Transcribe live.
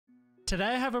Today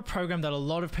I have a program that a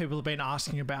lot of people have been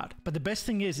asking about, but the best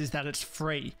thing is that it's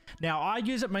free. Now I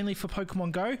use it mainly for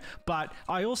Pokemon Go, but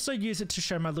I also use it to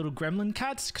show my little gremlin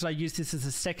cats because I use this as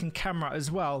a second camera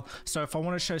as well. So if I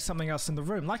want to show something else in the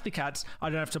room, like the cats, I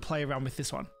don't have to play around with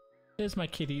this one. There's my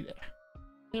kitty there.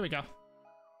 There we go.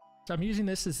 So I'm using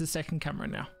this as the second camera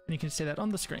now, and you can see that on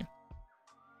the screen.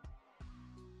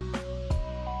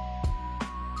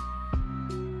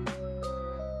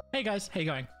 Hey guys, how you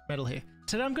going? Metal here.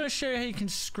 Today I'm going to show you how you can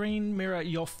screen mirror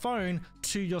your phone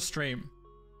to your stream.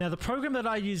 Now the program that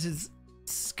I use is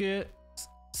Scrcpy.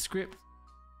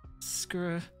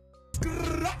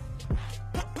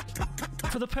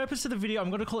 For the purpose of the video, I'm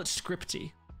going to call it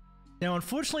Scrcpy. Now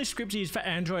unfortunately Scrcpy is for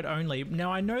Android only.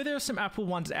 Now I know there are some Apple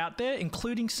ones out there,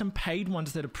 including some paid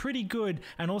ones that are pretty good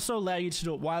and also allow you to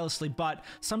do it wirelessly, but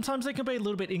sometimes they can be a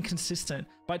little bit inconsistent.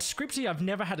 But Scrcpy I've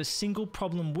never had a single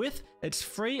problem with. It's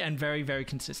free and very, very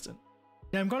consistent.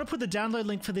 Now I'm going to put the download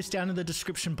link for this down in the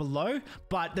description below,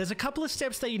 but there's a couple of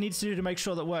steps that you need to do to make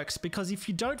sure that works, because if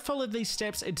you don't follow these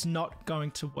steps, it's not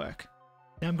going to work.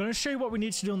 Now I'm going to show you what we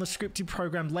need to do on the Scrcpy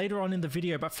program later on in the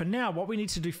video, but for now what we need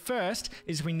to do first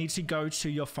is we need to go to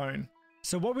your phone.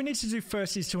 So what we need to do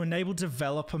first is to enable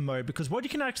developer mode, because what you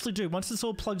can actually do once this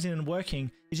all plugs in and working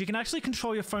is you can actually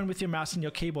control your phone with your mouse and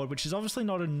your keyboard, which is obviously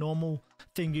not a normal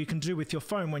thing you can do with your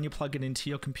phone when you plug it into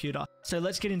your computer. So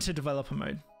let's get into developer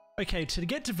mode. Okay, to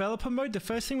get developer mode, the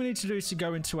first thing we need to do is to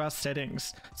go into our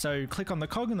settings. So click on the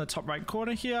cog in the top right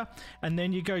corner here, and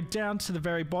then you go down to the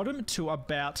very bottom to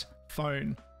about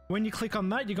phone. When you click on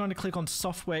that, you're going to click on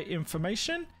software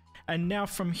information. And now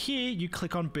from here, you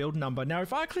click on build number. Now,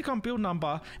 if I click on build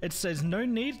number, it says no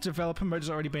need, developer mode has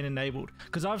already been enabled.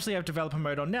 Because obviously I have developer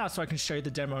mode on now, so I can show you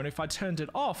the demo. And if I turned it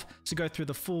off to go through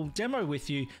the full demo with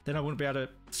you, then I wouldn't be able to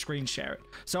screen share it.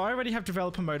 So I already have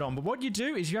developer mode on, but what you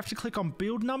do is you have to click on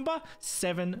build number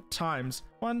 7 times.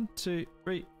 1, 2,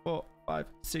 3, 4, 5,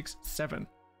 6, 7.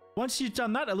 Once you've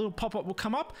done that, a little pop-up will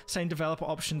come up saying developer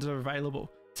options are available.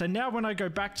 So now when I go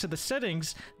back to the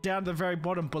settings, down at the very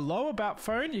bottom below about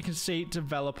phone, you can see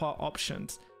developer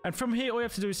options. And from here, all you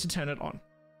have to do is to turn it on.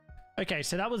 Okay,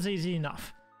 so that was easy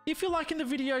enough. If you're liking the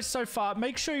video so far,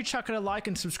 make sure you chuck it a like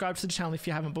and subscribe to the channel if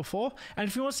you haven't before. And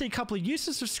if you want to see a couple of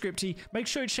uses of Scrcpy, make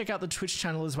sure you check out the Twitch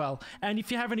channel as well. And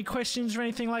if you have any questions or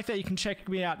anything like that, you can check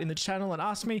me out in the channel and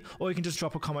ask me, or you can just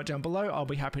drop a comment down below. I'll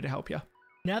be happy to help you.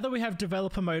 Now that we have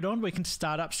developer mode on, we can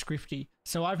start up Scrcpy.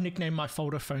 So I've nicknamed my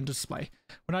folder phone display.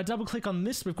 When I double click on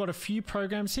this, we've got a few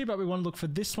programs here, but we want to look for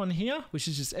this one here, which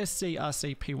is just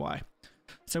Scrcpy.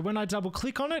 So when I double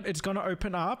click on it, it's going to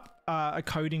open up a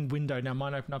coding window. Now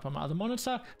mine opened up on my other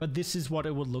monitor, but this is what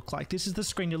it would look like. This is the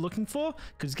screen you're looking for,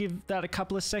 because give that a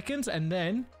couple of seconds and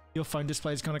then your phone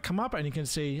display is going to come up and you can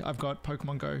see I've got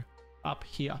Pokemon Go up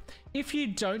here. If you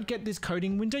don't get this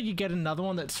coding window, you get another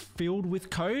one that's filled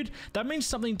with code. That means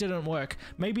something didn't work.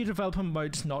 Maybe developer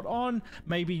mode's not on,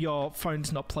 maybe your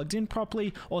phone's not plugged in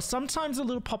properly, or sometimes a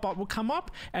little pop-up will come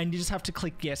up and you just have to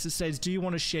click yes. It says, do you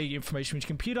want to share your information with your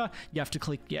computer? You have to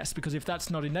click yes, because if that's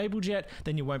not enabled yet,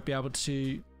 then you won't be able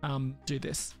to do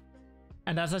this.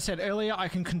 And as I said earlier, I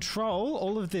can control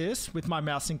all of this with my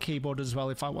mouse and keyboard as well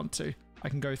if I want to. I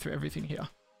can go through everything here.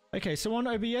 Okay, so on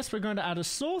OBS, we're going to add a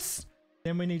source.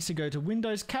 Then we need to go to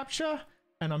Windows Capture,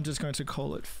 and I'm just going to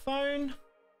call it phone.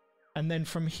 And then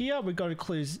from here, we've got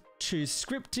to choose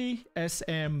Scrcpy,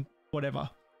 SM, whatever.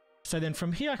 So then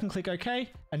from here, I can click OK,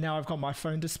 and now I've got my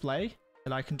phone display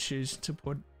that I can choose to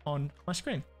put on my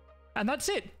screen. And that's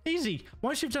it, easy.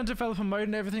 Once you've done developer mode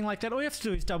and everything like that, all you have to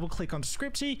do is double click on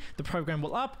Scrcpy, the program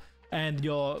will up, and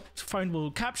your phone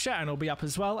will capture, and it'll be up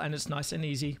as well, and it's nice and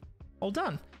easy. All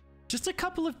done. Just a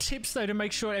couple of tips though to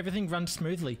make sure everything runs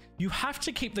smoothly. You have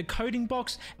to keep the coding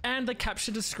box and the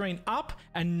capture to screen up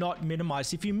and not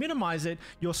minimize. If you minimize it,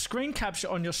 your screen capture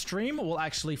on your stream will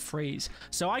actually freeze.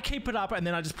 So I keep it up and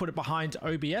then I just put it behind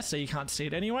OBS so you can't see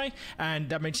it anyway. And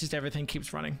that means just everything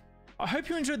keeps running. I hope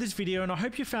you enjoyed this video and I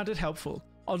hope you found it helpful.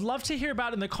 I'd love to hear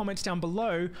about in the comments down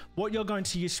below what you're going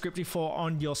to use Scrcpy for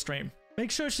on your stream. Make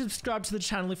sure to subscribe to the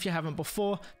channel if you haven't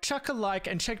before, chuck a like,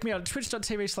 and check me out at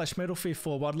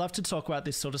twitch.tv/metalfear4 where I'd love to talk about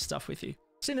this sort of stuff with you.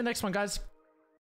 See you in the next one, guys.